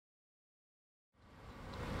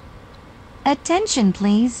Attention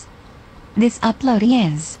please. This upload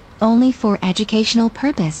is only for educational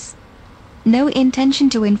purpose. No intention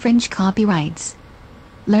to infringe copyrights.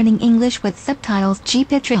 Learning English with subtitles.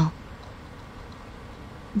 GPITRAL.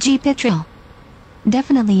 GPITRAL.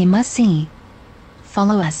 Definitely a must-see.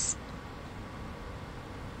 Follow us.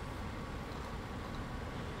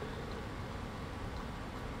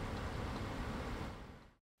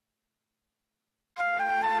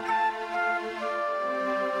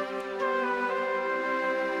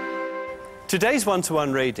 Today's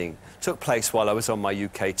one-to-one reading took place while I was on my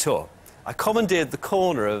UK tour. I commandeered the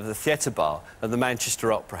corner of the theatre bar at the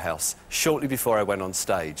Manchester Opera House shortly before I went on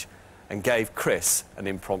stage and gave Chris an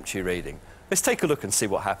impromptu reading. Let's take a look and see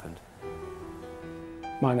what happened.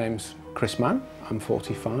 My name's Chris Mann, I'm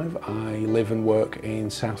 45, I live and work in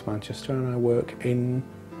South Manchester and I work in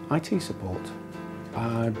IT support.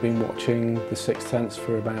 I'd been watching The Sixth Sense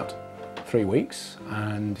for about 3 weeks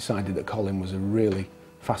and decided that Colin was a really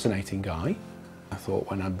fascinating guy. I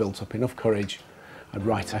thought when I'd built up enough courage, I'd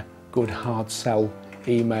write a good hard sell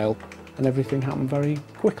email, and everything happened very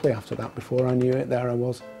quickly after that. Before I knew it, there I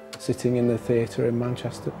was, sitting in the theatre in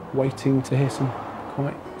Manchester, waiting to hear some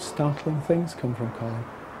quite startling things come from Colin.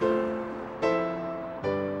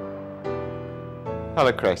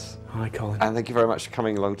 Hello Chris. Hi Colin. And thank you very much for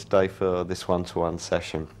coming along today for this one-to-one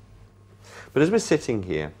session. But as we're sitting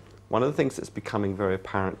here, one of the things that's becoming very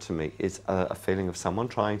apparent to me is a feeling of someone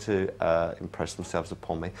trying to impress themselves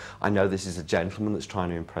upon me. I know this is a gentleman that's trying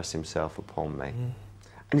to impress himself upon me.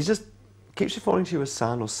 And he just keeps referring to you as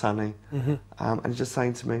son or sonny, and he's just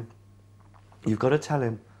saying to me, you've got to tell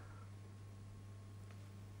him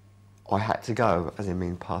I had to go, as in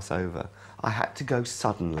mean pass over. I had to go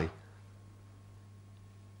suddenly.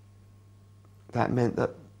 That meant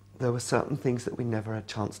that there were certain things that we never had a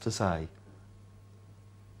chance to say.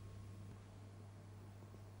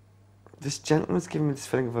 This gentleman's giving me this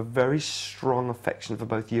feeling of a very strong affection for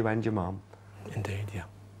both you and your mum. Indeed, yeah.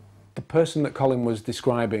 The person that Colin was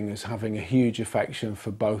describing as having a huge affection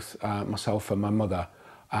for both myself and my mother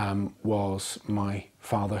was my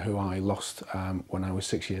father, who I lost when I was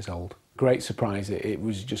 6 years old. Great surprise, it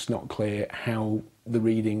was just not clear how the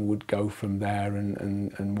reading would go from there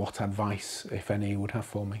and what advice, if any, he would have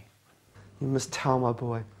for me. You must tell my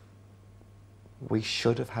boy, we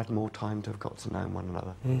should have had more time to have got to know one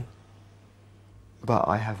another. But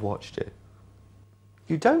I have watched it.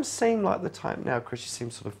 You don't seem like the type now, Chris, you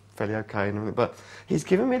seem sort of fairly okay and everything, but he's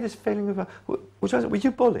given me this feeling of, were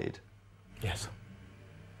you bullied? Yes.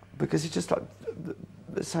 Because he's just like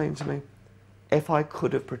saying to me, if I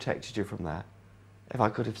could have protected you from that, if I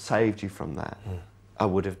could have saved you from that, I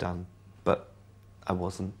would have done, but I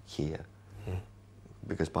wasn't here,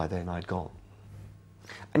 because by then I'd gone.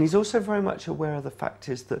 And he's also very much aware of the fact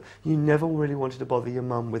is that you never really wanted to bother your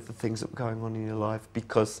mum with the things that were going on in your life,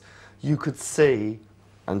 because you could see,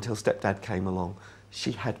 until stepdad came along,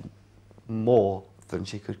 she had more than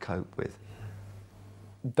she could cope with.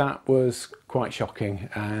 That was quite shocking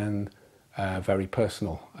and very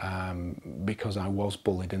personal, because I was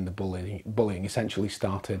bullied, and the bullying essentially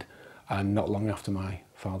started not long after my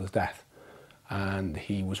father's death. And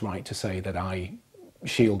he was right to say that I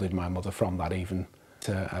shielded my mother from that even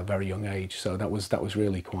at a very young age. So that was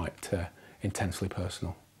really quite intensely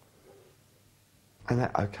personal. And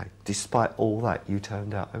that, okay, despite all that, you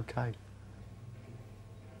turned out okay.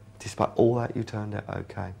 Despite all that, you turned out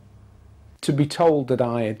okay. To be told that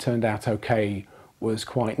I had turned out okay was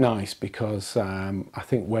quite nice, because I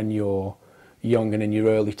think when you're young and in your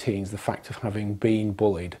early teens, the fact of having been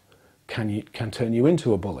bullied can turn you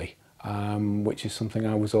into a bully, which is something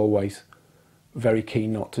I was always very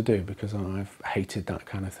keen not to do, because I've hated that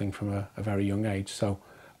kind of thing from a very young age. So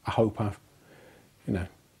I hope I've,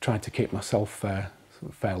 tried to keep myself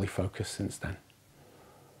fairly focused since then.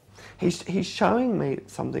 He's showing me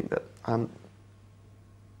something that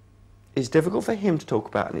is difficult for him to talk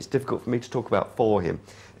about, and it's difficult for me to talk about for him.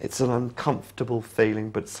 It's an uncomfortable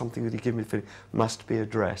feeling, but it's something that he gives me the feeling must be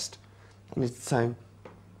addressed. And he's saying,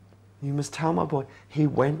 you must tell my boy,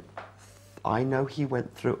 I know he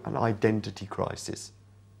went through an identity crisis.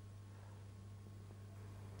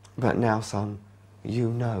 But now, son, you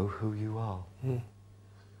know who you are.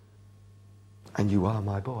 And you are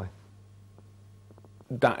my boy.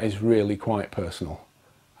 That is really quite personal.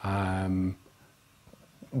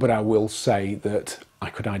 But I will say that I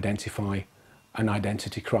could identify an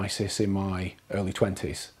identity crisis in my early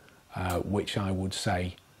 20s, which I would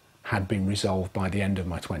say had been resolved by the end of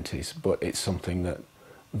my 20s, but it's something that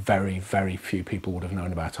very, very few people would have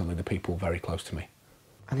known about, only the people very close to me.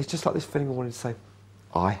 And it's just like this feeling I wanted to say,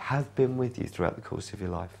 I have been with you throughout the course of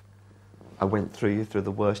your life. I went through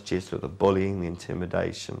the worst years, through the bullying, the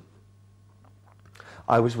intimidation.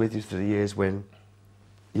 I was with you through the years when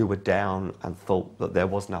you were down and thought that there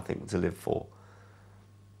was nothing to live for.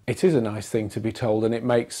 It is a nice thing to be told, and it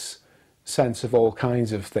makes sense of all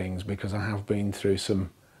kinds of things, because I have been through some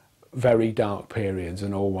very dark periods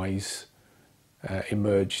and always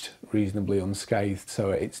emerged reasonably unscathed, so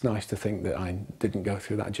it's nice to think that I didn't go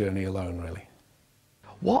through that journey alone, really.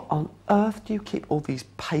 What on earth do you keep all these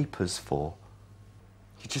papers for?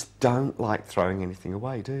 You just don't like throwing anything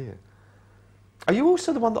away, do you? Are you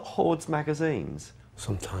also the one that hoards magazines?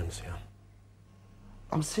 Sometimes, yeah.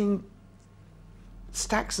 I'm seeing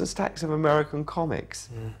stacks and stacks of American comics.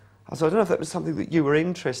 So I don't know if that was something that you were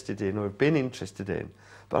interested in or have been interested in,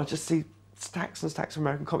 but I just see stacks and stacks of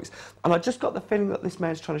American comics. And I just got the feeling that this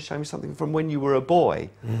man's trying to show me something from when you were a boy.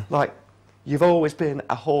 Like, you've always been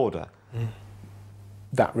a hoarder.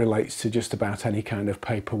 That relates to just about any kind of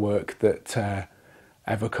paperwork that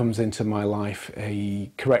ever comes into my life.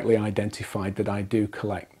 He correctly identified that I do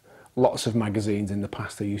collect lots of magazines. In the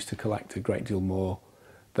past I used to collect a great deal more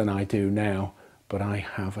than I do now, but I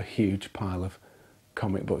have a huge pile of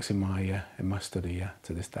comic books in my study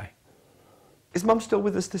to this day. Is Mum still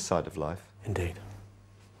with us this side of life? Indeed.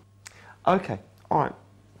 Okay, all right.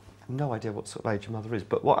 I have no idea what sort of age your mother is,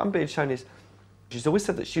 but what I'm being shown is she's always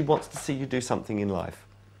said that she wants to see you do something in life.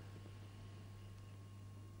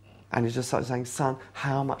 And you just started saying, son,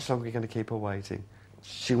 how much longer are you going to keep her waiting?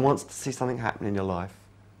 She wants to see something happen in your life.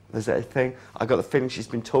 There's that thing, I got the feeling she's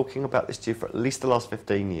been talking about this to you for at least the last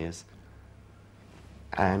 15 years.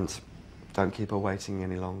 And don't keep her waiting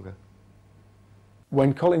any longer.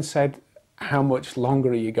 When Colin said, how much longer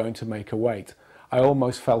are you going to make her wait, I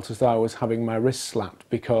almost felt as though I was having my wrist slapped,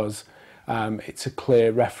 because it's a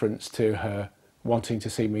clear reference to her wanting to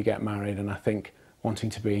see me get married, and I think wanting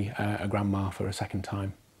to be a grandma for a second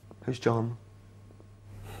time. Who's John?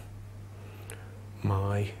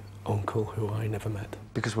 My uncle, who I never met.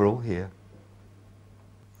 Because we're all here.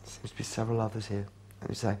 There seems to be several others here. And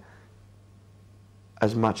you say,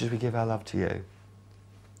 as much as we give our love to you,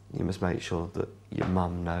 you must make sure that your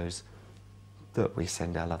mum knows that we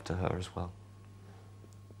send our love to her as well.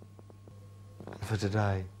 For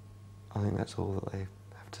today, I think that's all that they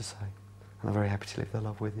have to say. And I'm very happy to live their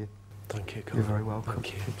love with you. Thank you, Colin. You're very welcome.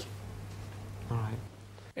 Thank you. All right.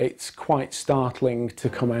 It's quite startling to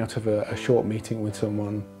come out of a short meeting with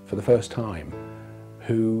someone for the first time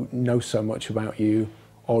who knows so much about you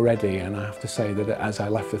already, and I have to say that as I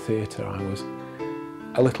left the theatre I was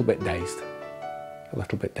a little bit dazed. A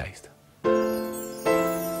little bit dazed.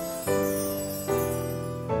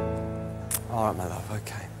 All right, my love,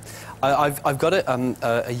 OK. I've got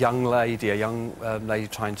a young lady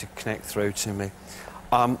trying to connect through to me.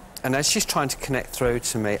 And as she's trying to connect through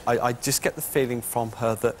to me, I just get the feeling from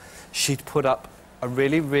her that she'd put up a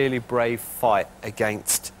really, really brave fight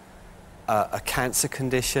against a cancer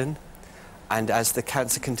condition. And as the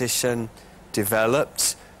cancer condition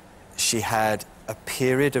developed, she had a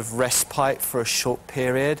period of respite for a short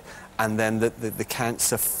period, and then the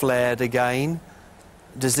cancer flared again.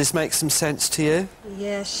 Does this make some sense to you?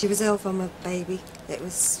 Yeah, she was ill from a baby. It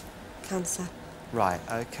was cancer. Right,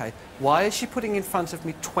 OK. Why is she putting in front of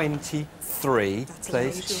me 23, That's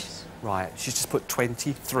please? Right, she's just put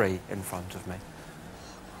 23 in front of me.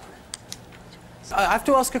 I have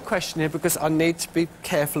to ask a question here because I need to be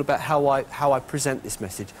careful about how I present this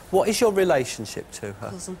message. What is your relationship to her?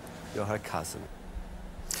 Cousin. You're her cousin.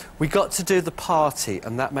 We got to do the party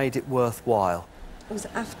and that made it worthwhile. Was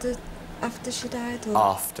it after she died? Or?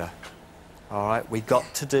 After. All right, we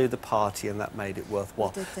got to do the party and that made it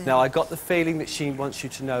worthwhile. Did. Now, I got the feeling that she wants you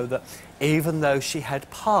to know that even though she had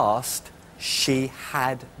passed, she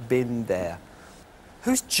had been there.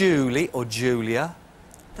 Who's Julie or Julia?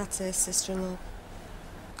 That's her sister-in-law.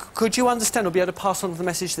 Could you understand or be able to pass on the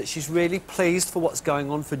message that she's really pleased for what's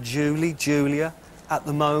going on for Julia at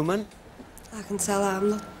the moment? I can tell her, I'm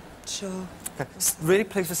not sure. Okay. Really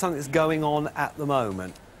pleased for something that's going on at the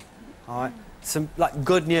moment. All right? Some, like,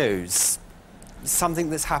 good news. Something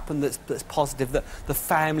that's happened that's positive, that the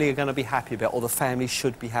family are going to be happy about, or the family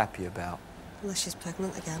should be happy about. Unless she's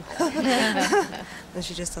pregnant again. Then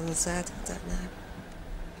she just hasn't said. I don't know.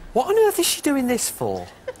 What on earth is she doing this for?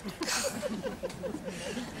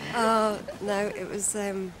 Oh, no, it was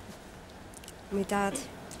my dad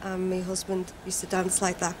and my husband used to dance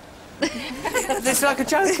like that. It's like a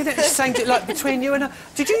joke, isn't it? She's saying, like, between you and her.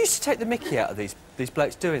 Did you used to take the mickey out of these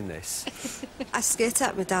blokes doing this? I skate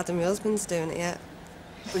at my dad and my husband's doing it yet.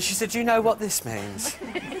 But she said, you know what this means?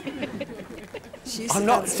 She used I'm to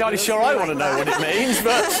not dance entirely with my sure I want husband to know like what it means,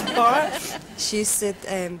 but all right. She used to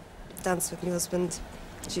dance with my husband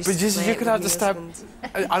She used But to just, play you it could with understand. my husband.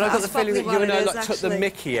 And I got the That's feeling that probably you and what her it is, like, took the actually.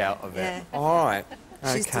 mickey out of it. Yeah. All right.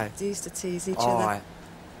 She used Okay. they used to tease each All other. right.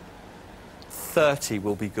 30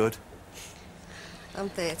 will be good. I'm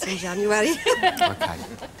 30 in January. Okay.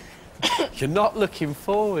 You're not looking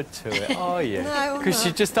forward to it, are you? No, I'm Because she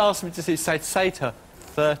not. just asked me to say to her,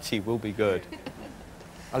 30 will be good.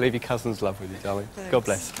 I'll leave your cousin's love with you, darling. Thanks. God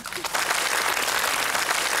bless.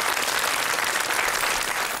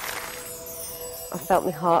 I felt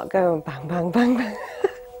my heart going bang, bang, bang, bang.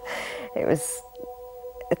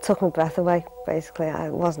 It took my breath away, basically. I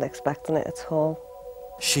wasn't expecting it at all.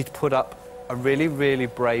 She'd put up a really, really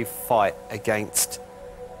brave fight against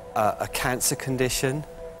a cancer condition.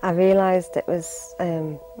 I realised it was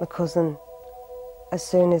my cousin as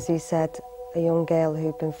soon as he said a young girl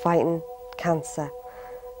who'd been fighting cancer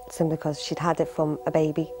simply because she'd had it from a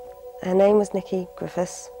baby. Her name was Nikki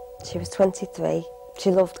Griffiths. She was 23.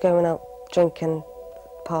 She loved going out drinking,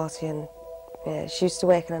 partying. Yeah, she used to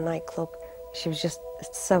work in a nightclub. She was just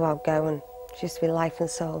so outgoing. She used to be the life and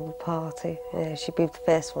soul of the party. Yeah, she'd be the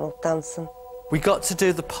first one up dancing. We got to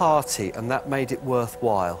do the party and that made it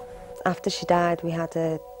worthwhile. After she died, we had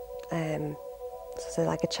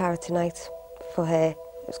like a charity night for her.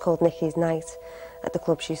 It was called Nikki's Night at the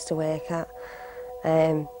club she used to work at.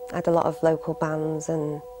 I had a lot of local bands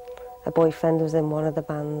and her boyfriend was in one of the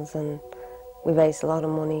bands, and we raised a lot of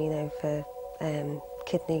money, you know, for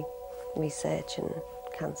kidney research and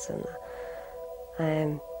cancer and that.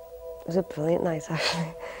 It was a brilliant night,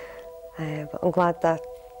 actually. But I'm glad that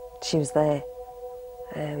she was there.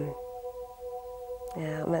 Yeah,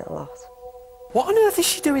 it meant a lot. What on earth is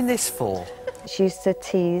she doing this for? She used to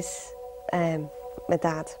tease my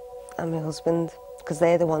dad and my husband, because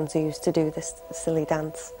they're the ones who used to do this silly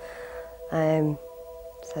dance. And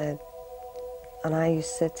I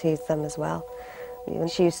used to tease them as well. When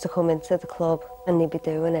she used to come into the club and they'd be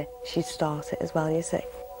doing it, she'd start it as well, you see.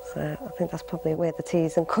 So I think that's probably where the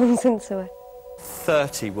teasing comes into it.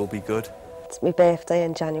 30 will be good. It's my birthday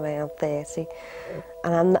in January, I'm 30,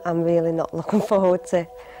 and I'm really not looking forward to it.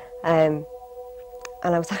 And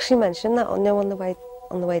I was actually mentioning that on the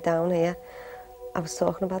way down here. I was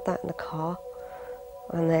talking about that in the car,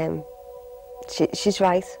 and she's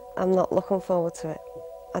right. I'm not looking forward to it.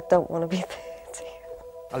 I don't want to be 30.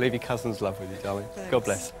 I'll leave your cousin's love with you, darling. Thanks. God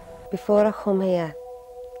bless. Before I come here,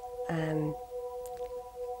 I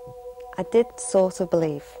did sort of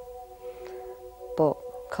believe, but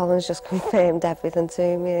Colin's just confirmed everything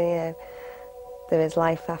to me. There is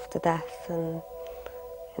life after death, and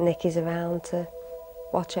Nikki's around to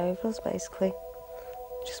watch over us, basically.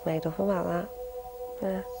 Just made up about that.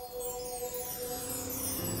 Yeah.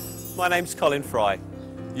 My name's Colin Fry.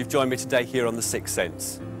 You've joined me today here on The Sixth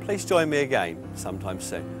Sense. Please join me again sometime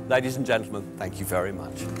soon. Ladies and gentlemen, thank you very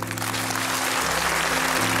much.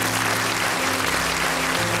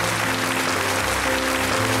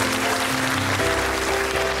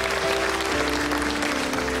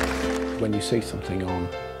 When you see something on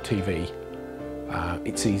TV,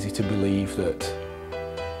 it's easy to believe that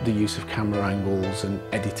the use of camera angles and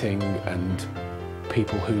editing and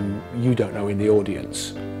people who you don't know in the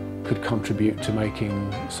audience could contribute to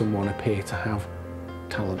making someone appear to have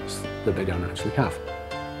talents that they don't actually have.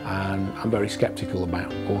 And I'm very sceptical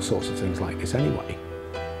about all sorts of things like this anyway.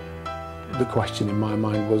 The question in my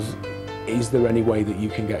mind was, is there any way that you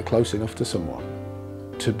can get close enough to someone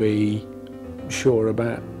to be sure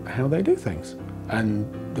about how they do things?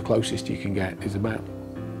 And the closest you can get is about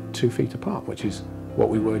 2 feet apart, which is what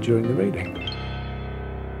we were during the reading.